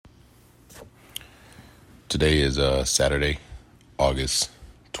Today is Saturday, August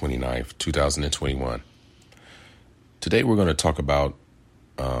 29th, 2021. Today we're going to talk about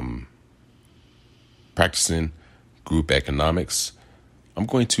practicing group economics. I'm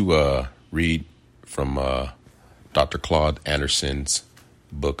going to read from Dr. Claude Anderson's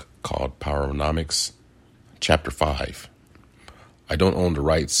book called Poweronomics, Chapter 5. I don't own the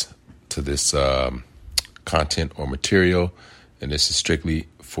rights to this content or material, and this is strictly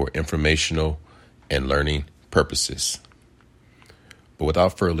for informational and learning purposes. But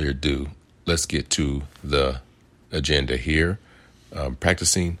without further ado, let's get to the agenda here.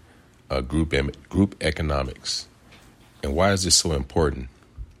 Practicing group economics. And why is this so important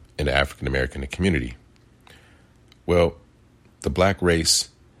in the African American community? Well, the black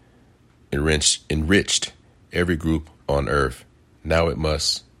race enriched every group on earth. Now it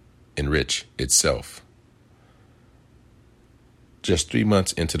must enrich itself. Just 3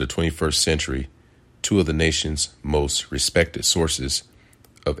 months into the 21st century, two of the nation's most respected sources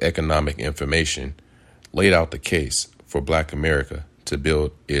of economic information laid out the case for Black America to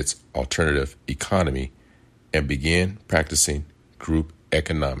build its alternative economy and begin practicing group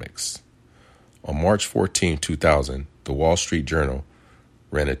economics. On March 14, 2000, the Wall Street Journal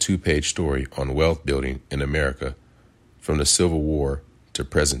ran a 2-page story on wealth building in America from the Civil War to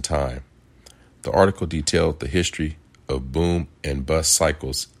present time. The article detailed the history of boom and bust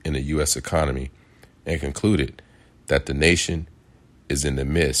cycles in the U.S. economy and concluded that the nation is in the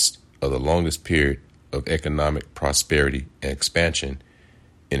midst of the longest period of economic prosperity and expansion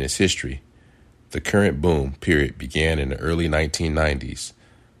in its history. The current boom period began in the early 1990s,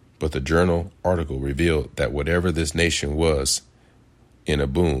 but the journal article revealed that whatever this nation was in a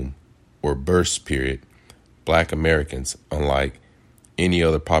boom or burst period, Black Americans, unlike any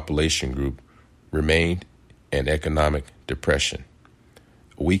other population group, remained in economic depression.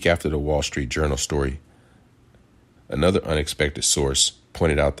 A week after the Wall Street Journal story, another unexpected source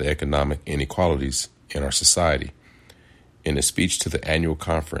pointed out the economic inequalities in our society. In a speech to the annual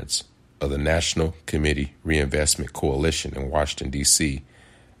conference of the National Committee Reinvestment Coalition in Washington, D.C.,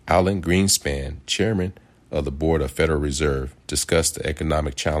 Alan Greenspan, chairman of the Board of Federal Reserve, discussed the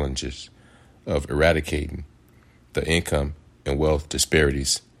economic challenges of eradicating the income and wealth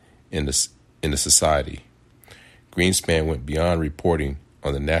disparities in the society. Greenspan went beyond reporting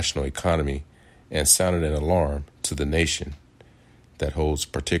on the national economy and sounded an alarm to the nation that holds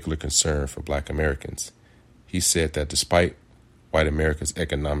particular concern for Black Americans. He said that despite white America's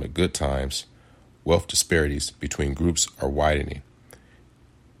economic good times, wealth disparities between groups are widening.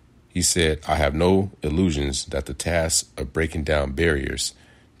 He said, "I have no illusions that the task of breaking down barriers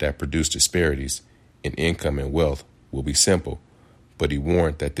that produce disparities in income and wealth will be simple," but he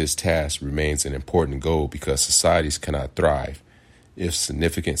warned that this task remains an important goal because societies cannot thrive if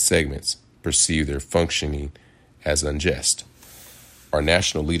significant segments perceive their functioning as unjust. Our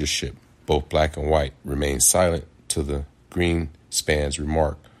national leadership, both black and white, remains silent to the Greenspan's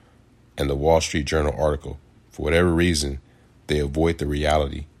remark and the Wall Street Journal article. For whatever reason, they avoid the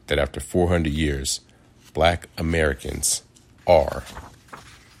reality that after 400 years, Black Americans are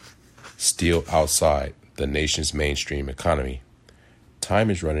still outside the nation's mainstream economy.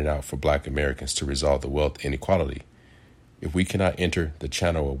 Time is running out for Black Americans to resolve the wealth inequality. If we cannot enter the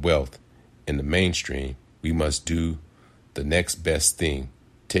channel of wealth in the mainstream, we must do the next best thing,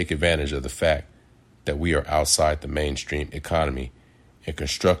 take advantage of the fact that we are outside the mainstream economy and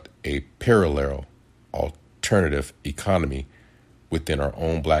construct a parallel alternative economy within our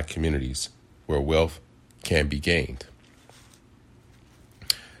own Black communities where wealth can be gained.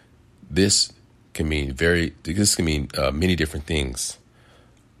 This can mean many different things.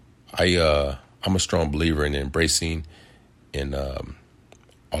 I'm a strong believer in embracing in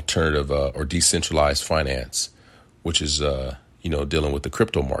alternative or decentralized finance, which is dealing with the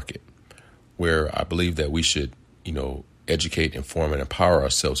crypto market, where I believe that we should educate, inform, and empower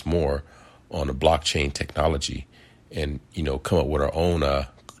ourselves more on the blockchain technology, and come up with our own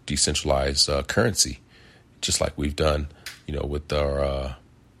decentralized currency, just like we've done with our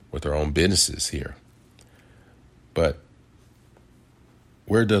own businesses here. But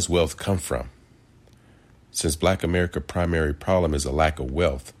where does wealth come from? Since Black America's primary problem is a lack of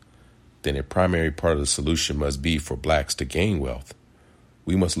wealth, then a primary part of the solution must be for Blacks to gain wealth.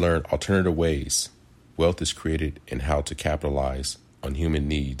 We must learn alternative ways wealth is created and how to capitalize on human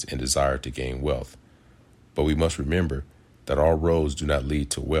needs and desire to gain wealth. But we must remember that all roads do not lead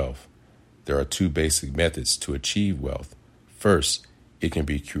to wealth. There are two basic methods to achieve wealth. First, it can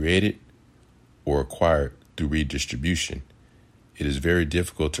be created or acquired through redistribution. It is very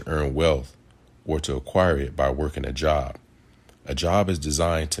difficult to earn wealth or to acquire it by working a job. A job is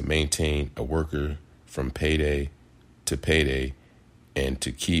designed to maintain a worker from payday to payday and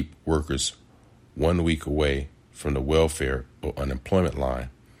to keep workers 1 week away from the welfare or unemployment line.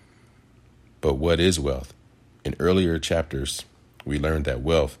 But what is wealth? In earlier chapters, we learned that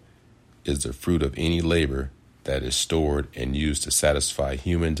wealth is the fruit of any labor that is stored and used to satisfy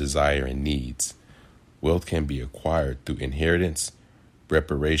human desire and needs. Wealth can be acquired through inheritance,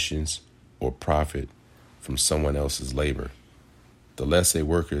 reparations, or profit from someone else's labor. The less a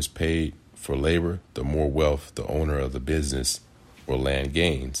worker is paid for labor, the more wealth the owner of the business or land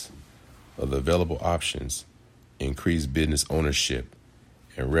gains. Of the available options, increased business ownership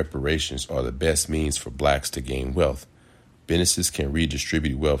and reparations are the best means for blacks to gain wealth. Businesses can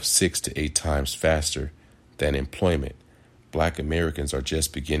redistribute wealth 6 to 8 times faster than employment. Black Americans are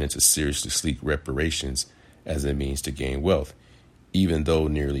just beginning to seriously seek reparations as a means to gain wealth, even though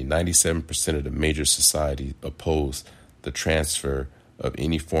nearly 97% of the major society oppose the transfer of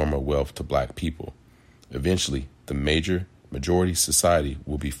any form of wealth to black people. Eventually, the majority society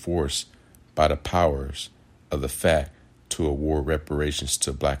will be forced by the powers of the fact to award reparations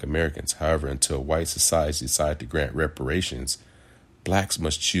to black Americans. However, until white societies decide to grant reparations, blacks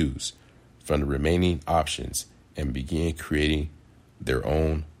must choose from the remaining options and begin creating their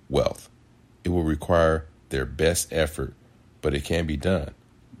own wealth. It will require their best effort, but it can be done.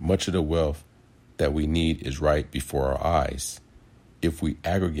 Much of the wealth that we need is right before our eyes. If we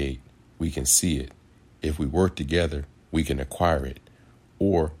aggregate, we can see it. If we work together, we can acquire it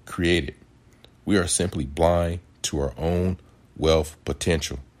or create it. We are simply blind to our own wealth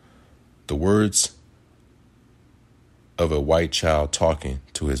potential. The words of a white child talking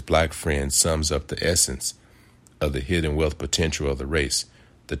to his black friend sums up the essence of the hidden wealth potential of the race.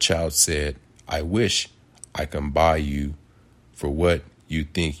 The child said, "I wish I can buy you for what you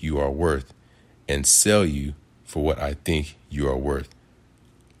think you are worth and sell you for what I think you are worth.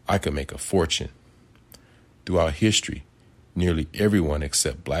 I could make a fortune." Throughout history, nearly everyone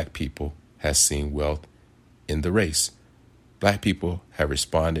except black people has seen wealth in the race. Black people have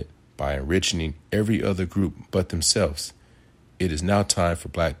responded by enriching every other group but themselves. It is now time for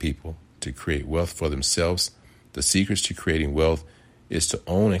black people to create wealth for themselves. The secrets to creating wealth is to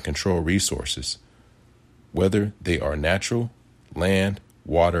own and control resources, whether they are natural, land,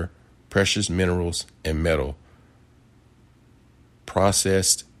 water, precious minerals, and metal,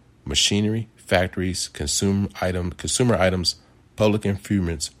 processed machinery, factories, consumer items, public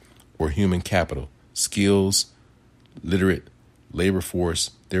improvements, or human capital, skills, literate labor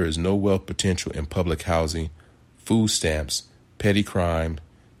force. There is no wealth potential in public housing, food stamps, petty crime,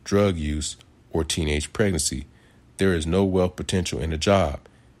 drug use, or teenage pregnancy. There is no wealth potential in a job.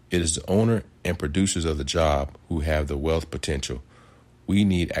 It is the owner and producers of the job who have the wealth potential. We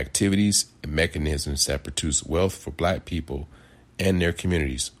need activities and mechanisms that produce wealth for black people and their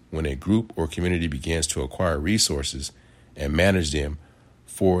communities. When a group or community begins to acquire resources and manage them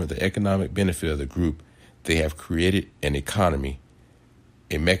for the economic benefit of the group, they have created an economy,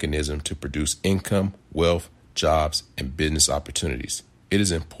 a mechanism to produce income, wealth, jobs, and business opportunities. It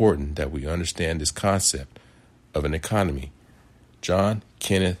is important that we understand this concept of an economy. John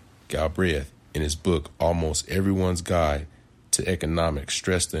Kenneth Galbraith, in his book Almost Everyone's Guide to Economics,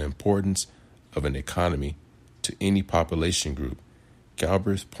 stressed the importance of an economy to any population group.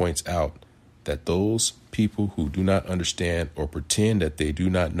 Galbraith points out that those people who do not understand or pretend that they do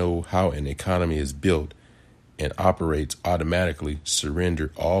not know how an economy is built and operates automatically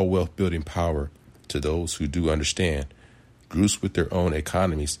surrender all wealth-building power to those who do understand. Groups with their own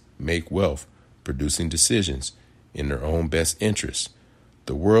economies make wealth, producing decisions in their own best interests.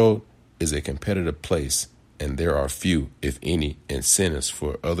 The world is a competitive place, and there are few, if any, incentives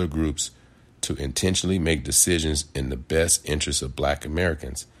for other groups to intentionally make decisions in the best interests of black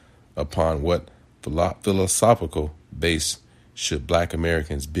Americans. Upon what philosophical base should black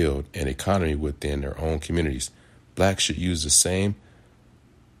Americans build an economy within their own communities? Blacks should use the same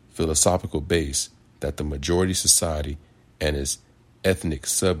philosophical base that the majority society and its ethnic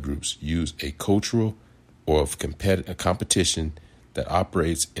subgroups use, a cultural or of competition that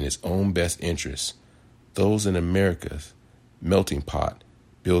operates in its own best interests. Those in America's melting pot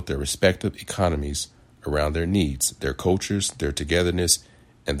build their respective economies around their needs, their cultures, their togetherness,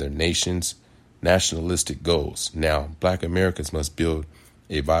 and their nation's nationalistic goals. Now, black Americans must build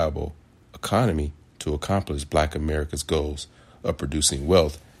a viable economy to accomplish black America's goals of producing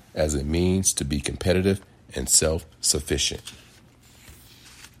wealth as a means to be competitive and self-sufficient.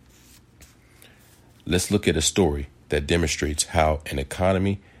 Let's look at a story that demonstrates how an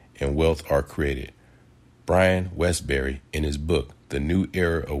economy and wealth are created. Brian Westbury, in his book, The New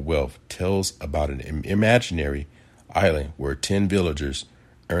Era of Wealth, tells about an imaginary island where 10 villagers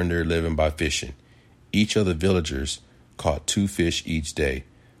earn their living by fishing. Each of the villagers caught 2 fish each day.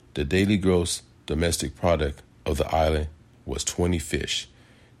 The daily gross domestic product of the island was 20 fish,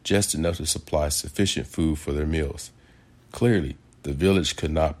 just enough to supply sufficient food for their meals. Clearly, the village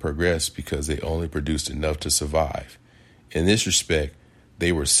could not progress because they only produced enough to survive. In this respect,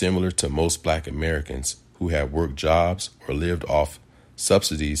 they were similar to most Black Americans who had worked jobs or lived off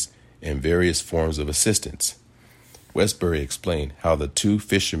subsidies and various forms of assistance. Westbury explained how the 2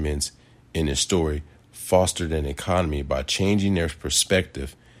 fishermen in his story fostered an economy by changing their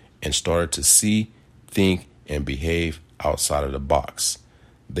perspective and started to see, think, and behave outside of the box.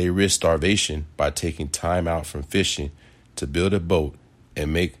 They risked starvation by taking time out from fishing to build a boat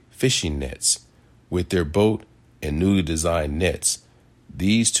and make fishing nets. With their boat and newly designed nets,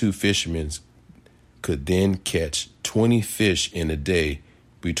 these 2 fishermen could then catch 20 fish in a day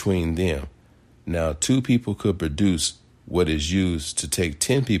between them. Now, 2 people could produce what is used to take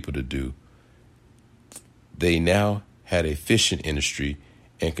 10 people to do. They now had a fishing industry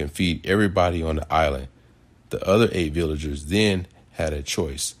and can feed everybody on the island. The other 8 villagers then had a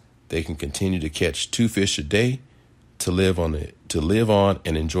choice. They can continue to catch 2 fish a day to live on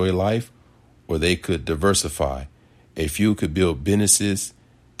and enjoy life, or they could diversify. A few could build businesses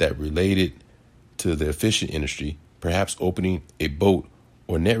that related to the fishing industry, perhaps opening a boat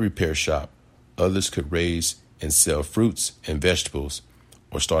or net repair shop. Others could raise and sell fruits and vegetables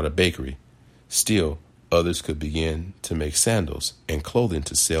or start a bakery. Still, others could begin to make sandals and clothing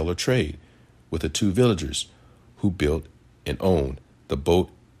to sell or trade with the 2 villagers who built and owned the boat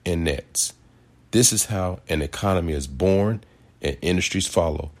and nets. This is how an economy is born and industries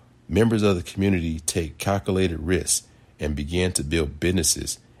follow. Members of the community take calculated risks and begin to build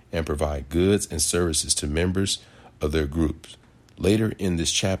businesses and provide goods and services to members of their groups. Later in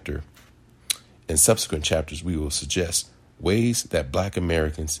this chapter and subsequent chapters, we will suggest ways that Black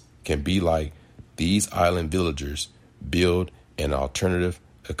Americans can be like these island villagers, build an alternative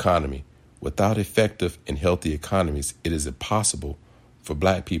economy. Without effective and healthy economies, it is impossible for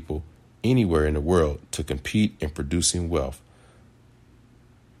Black people anywhere in the world to compete in producing wealth.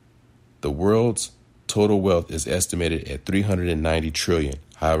 The world's total wealth is estimated at 390 trillion.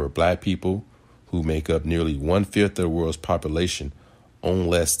 However, Black people, who make up nearly 1/5 of the world's population, own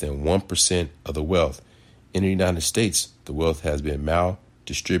less than 1% of the wealth. In the United States, the wealth has been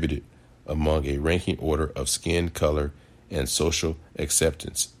mal-distributed among a ranking order of skin color and social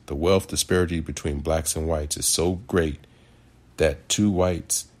acceptance. The wealth disparity between blacks and whites is so great that 2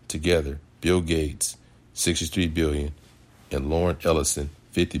 whites together, Bill Gates, 63 billion, and Lauren Ellison,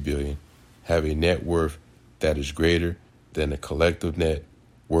 50 billion, have a net worth that is greater than the collective net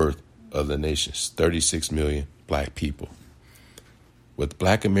worth of the nation's 36 million Black people. With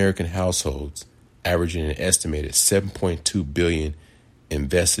Black American households averaging an estimated 7.2 billion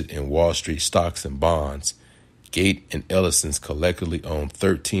invested in Wall Street stocks and bonds, Gates and Ellison's collectively own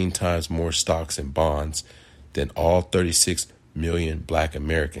 13 times more stocks and bonds than all 36 million Black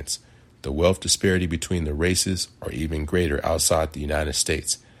Americans. The wealth disparity between the races are even greater outside the United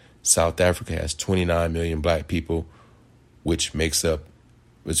States. South Africa has 29 million Black people, which makes it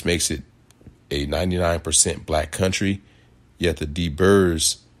a 99% Black country. Yet the De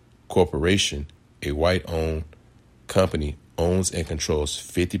Beers Corporation, a white-owned company, owns and controls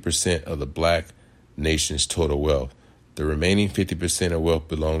 50% of the Black nation's total wealth. The remaining 50% of wealth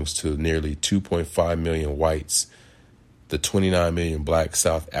belongs to nearly 2.5 million whites. The 29 million Black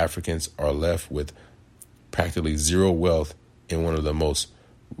South Africans are left with practically zero wealth in one of the most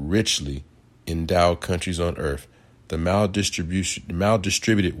richly endowed countries on earth. The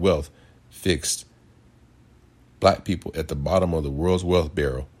maldistributed wealth fixed Black people at the bottom of the world's wealth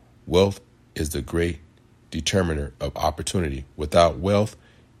barrel. Wealth is the great determiner of opportunity. Without wealth,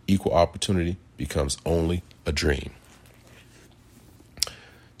 equal opportunity becomes only a dream.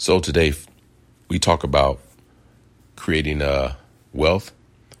 So today we talk about creating wealth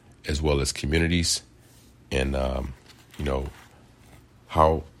as well as communities, and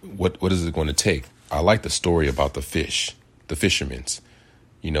what is it going to take? I like the story about the fishermen.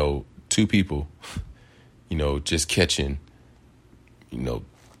 2 people, just catching,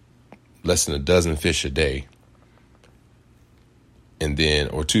 less than a dozen fish a day, and then,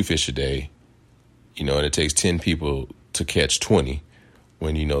 or 2 fish a day, and it takes 10 people to catch 20.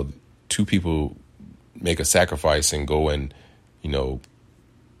 When, 2 people make a sacrifice and go and,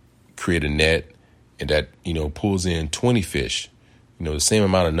 create a net, and that, pulls in 20 fish, the same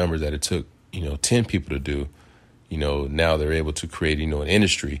amount of numbers that it took, 10 people to do, now they're able to create, an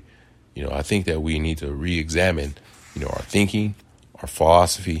industry. I think that we need to re-examine, our thinking, our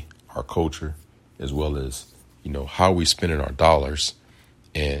philosophy, our culture, as well as, how we spending our dollars,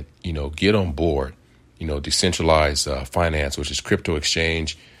 and, get on board decentralized finance, which is crypto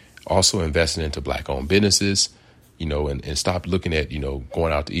exchange, also investing into Black-owned businesses, and stop looking at,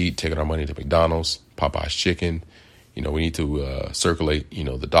 going out to eat, taking our money to McDonald's, Popeye's Chicken. We need to circulate,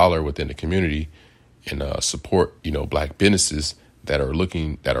 the dollar within the community and support, Black businesses that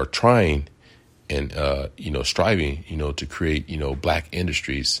are trying and, striving, to create, Black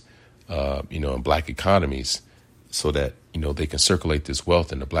industries, and Black economies so that, they can circulate this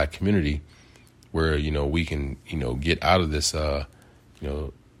wealth in the Black community where, we can, get out of this,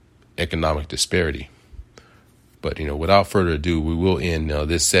 economic disparity. But, without further ado, we will end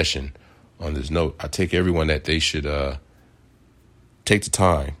this session on this note. I take everyone that they should take the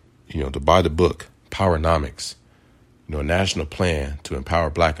time, to buy the book, Powernomics, a national plan to empower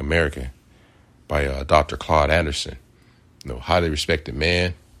Black America by Dr. Claude Anderson. Highly respected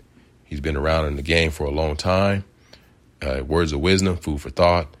man. He's been around in the game for a long time. Words of wisdom, food for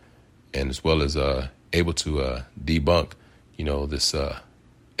thought, and as well as able to debunk, this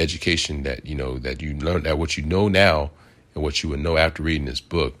education that, that you learn, that what you know now and what you would know after reading this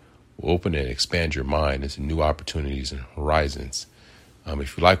book will open and expand your mind into new opportunities and horizons.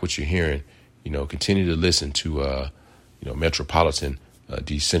 If you like what you're hearing, continue to listen to, Metropolitan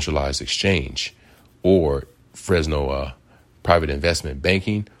Decentralized Exchange or Fresno Private Investment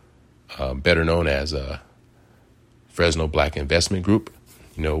Banking, better known as Fresno Black Investment Group.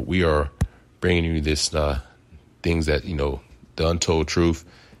 We are bringing you this things that, the untold truth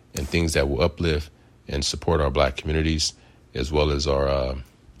and things that will uplift and support our Black communities as well as our,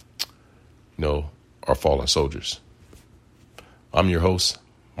 our fallen soldiers. I'm your host,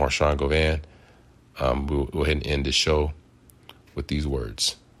 Marshawn Govan. We'll go ahead and end this show with these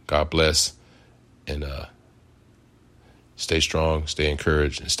words. God bless, and stay strong, stay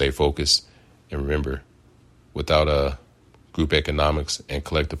encouraged, and stay focused. And remember, without group economics and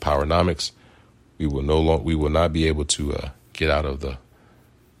collective powernomics, we will not be able to get out of the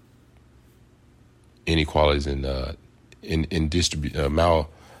inequalities in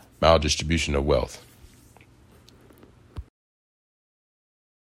maldistribution of wealth.